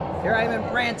Here I am in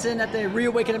Branson at the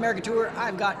Reawaken America Tour.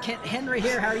 I've got Kent Henry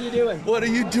here. How are you doing? What are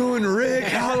you doing, Rick?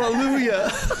 Hallelujah.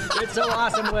 It's so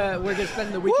awesome. We're just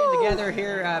spending the weekend together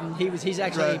here. He's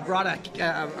actually brought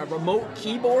a remote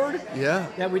keyboard. Yeah.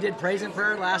 That we did praise and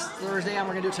prayer last Thursday, and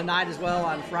we're going to do it tonight as well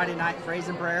on Friday night, praise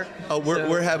and prayer. Oh,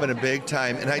 we're having a big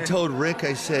time. And I told Rick,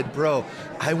 I said, bro,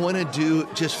 I want to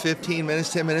do just 15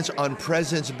 minutes, 10 minutes on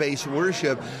presence-based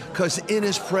worship, because in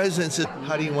his presence,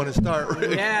 how do you want to start,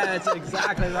 Rick? Yeah, that's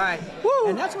exactly right. Woo!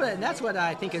 And that's what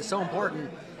I think is so important,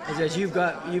 is as you've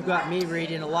got me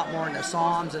reading a lot more in the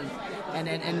Psalms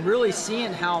and really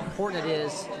seeing how important it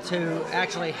is to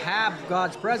actually have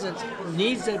God's presence,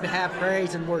 needs to have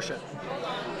praise and worship.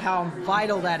 How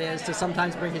vital that is to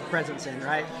sometimes bring his presence in,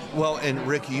 right? Well, and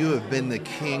Rick, you have been the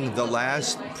king the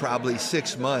last probably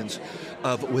 6 months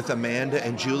with Amanda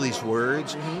and Julie's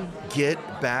words. Get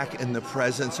back in the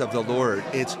presence of the Lord.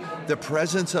 It's the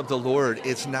presence of the Lord.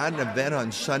 It's not an event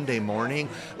on Sunday morning.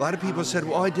 A lot of people said,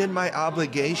 well, I did my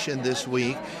obligation this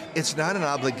week. It's not an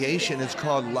obligation. It's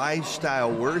called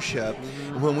lifestyle worship.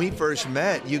 When we first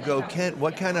met, you go, Kent,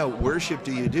 what kind of worship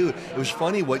do you do? It was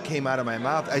funny what came out of my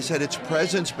mouth. I said, it's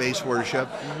presence-based worship,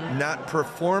 not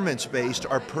performance-based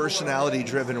or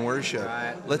personality-driven worship.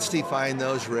 Right. Let's define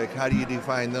those, Rick. How do you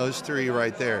define those three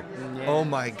right there? Yeah. Oh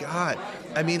my God.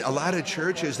 I mean, a lot of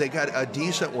churches, they got a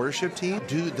decent worship team.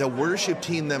 Dude, the worship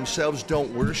team themselves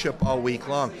don't worship all week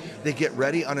long. They get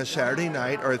ready on a Saturday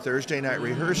night or a Thursday night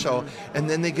rehearsal, and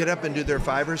then they get up and do their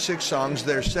 5 or 6 songs,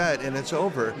 their set, and it's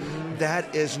over.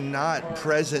 That is not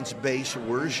presence-based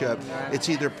worship. It's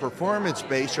either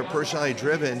performance-based or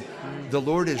personality-driven. The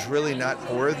Lord is really not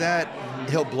for that.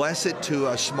 He'll bless it to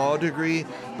a small degree,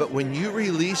 but when you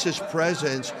release his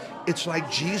presence, it's like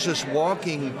Jesus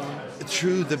walking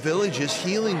through the villages,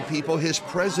 healing people. His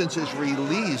presence is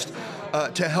released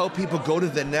to help people go to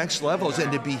the next levels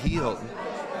and to be healed.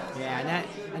 Yeah,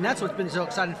 and that's what's been so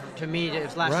exciting to me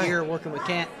this last year working with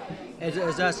Kent,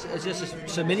 is just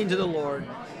submitting to the Lord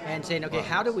and saying, okay,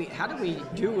 how do we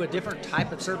do a different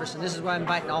type of service? And this is why I'm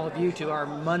inviting all of you to our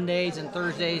Mondays and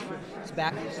Thursdays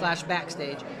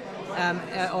backstage.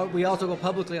 We also go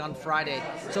publicly on Friday.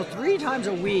 So 3 times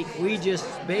a week, we just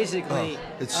basically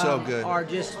it's so good. Are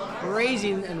just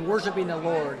praising and worshiping the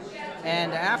Lord.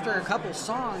 And after a couple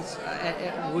songs,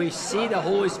 we see the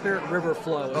Holy Spirit river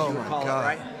flow, as you would call it,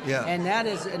 right? Yeah. And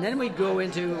then we go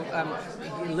into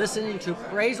listening to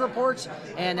praise reports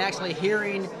and actually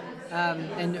hearing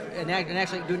and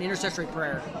actually doing intercessory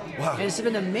prayer. Wow. And it's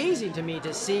been amazing to me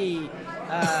to see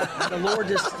the Lord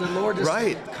just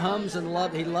comes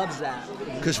and He loves that.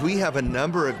 Because we have a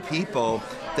number of people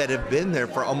that have been there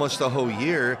for almost the whole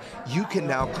year. You can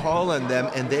now call on them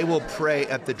and they will pray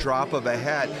at the drop of a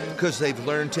hat, because they've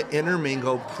learned to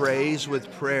intermingle praise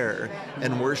with prayer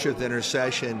and worship with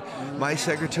intercession. My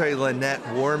secretary Lynette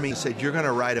warned me, said, you're going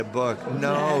to write a book.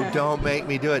 No, don't make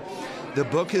me do it. The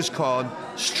book is called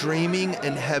Streaming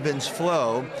in Heaven's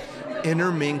Flow,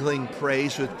 Intermingling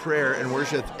Praise with Prayer and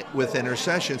Worship with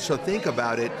Intercession. So think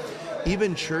about it.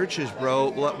 Even churches, bro,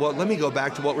 well, let me go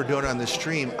back to what we're doing on the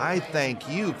stream. I thank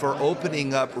you for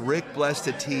opening up Rick Blessed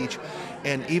to Teach,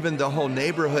 and even the whole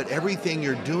neighborhood. Everything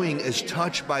you're doing is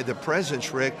touched by the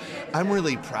presence, Rick. I'm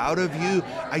really proud of you.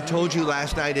 I told you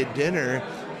last night at dinner,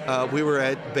 we were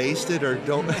at Basted or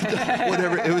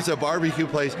whatever, it was a barbecue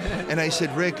place, and I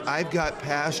said, Rick, I've got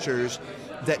pastors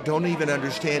that don't even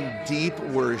understand deep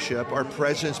worship or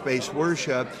presence-based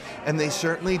worship, and they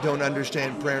certainly don't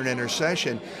understand prayer and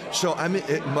intercession. So I'm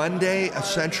at Monday,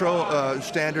 Central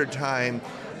Standard Time,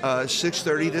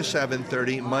 6:30 to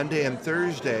 7:30, Monday and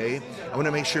Thursday. I want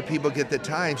to make sure people get the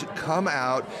times. Come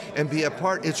out and be a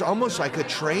part. It's almost like a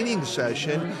training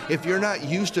session. If you're not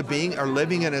used to being or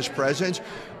living in his presence,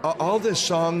 all the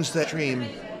songs that stream,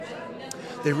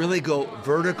 they really go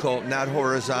vertical, not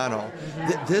horizontal.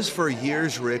 This for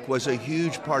years, Rick, was a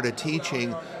huge part of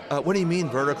teaching. What do you mean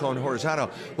vertical and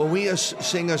horizontal? When we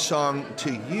sing a song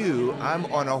to you,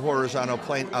 I'm on a horizontal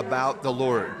plane about the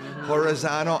Lord.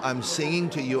 Horizontal, I'm singing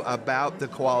to you about the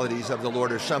qualities of the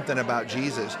Lord or something about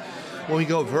Jesus. When we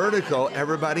go vertical,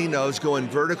 everybody knows going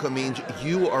vertical means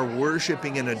you are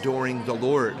worshiping and adoring the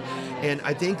Lord. And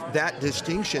I think that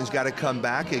distinction's got to come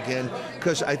back again,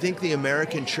 because I think the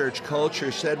American church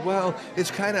culture said, well,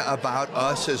 it's kind of about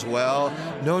us as well.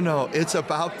 No, it's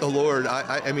about the Lord.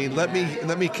 I mean, let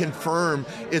me confirm,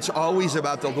 it's always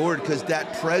about the Lord, because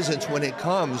that presence, when it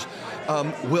comes,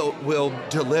 will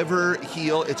deliver,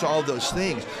 heal. It's all those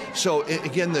things. So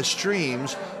again, the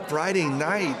streams, Friday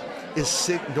night,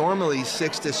 is normally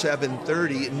 6 to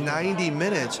 7:30, 90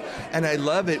 minutes. And I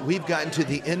love it. We've gotten to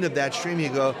the end of that stream. You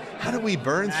go, how do we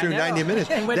burn through 90 minutes?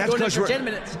 That's because we're 10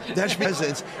 minutes. That's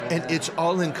presence, and it's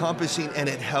all encompassing, and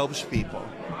it helps people.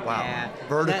 Wow. Yeah,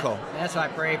 Vertical. That's what I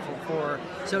pray for.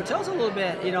 So tell us a little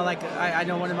bit, like I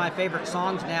know one of my favorite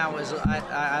songs now is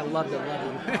I Love to Love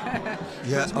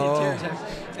You. Yeah.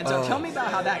 And so tell me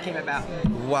about how that came about.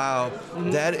 Wow.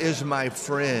 That is my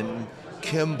friend,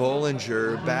 Kim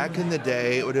Bollinger. Back in the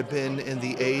day, it would have been in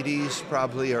the 80s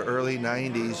probably or early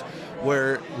 90s,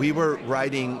 where we were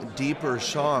writing deeper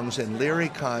songs and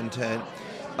lyric content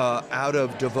out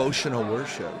of devotional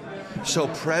worship. So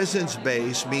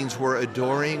presence-based means we're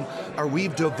adoring, or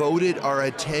we've devoted our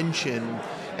attention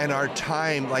and our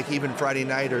time, like even Friday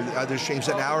night or other streams,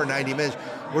 an hour, 90 minutes,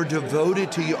 we're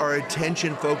devoted to you. Our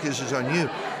attention focuses on you.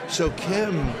 So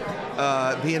Kim,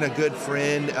 being a good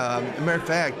friend, matter of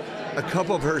fact, a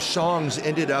couple of her songs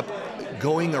ended up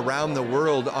going around the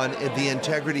world on the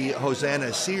Integrity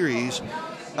Hosanna series,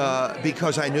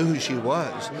 because I knew who she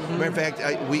was. Matter of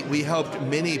fact, we helped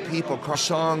many people.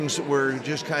 Songs were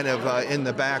just kind of in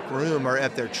the back room or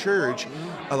at their church.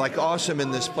 Like Awesome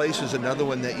in This Place is another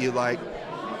one that you like.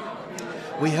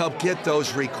 We helped get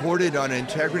those recorded on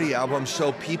Integrity albums,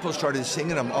 so people started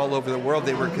singing them all over the world.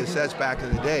 They were cassettes back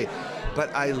in the day.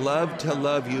 But I love to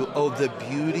love you, oh, the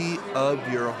beauty of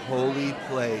your holy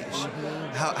place.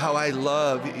 How I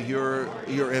love your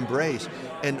embrace.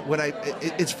 And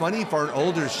it's funny for an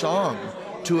older song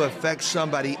to affect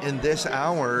somebody in this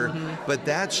hour, but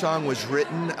that song was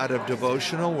written out of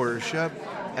devotional worship,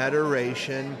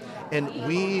 adoration, and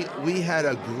we had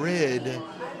a grid,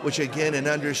 which again, an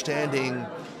understanding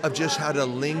of just how to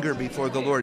linger before the Lord.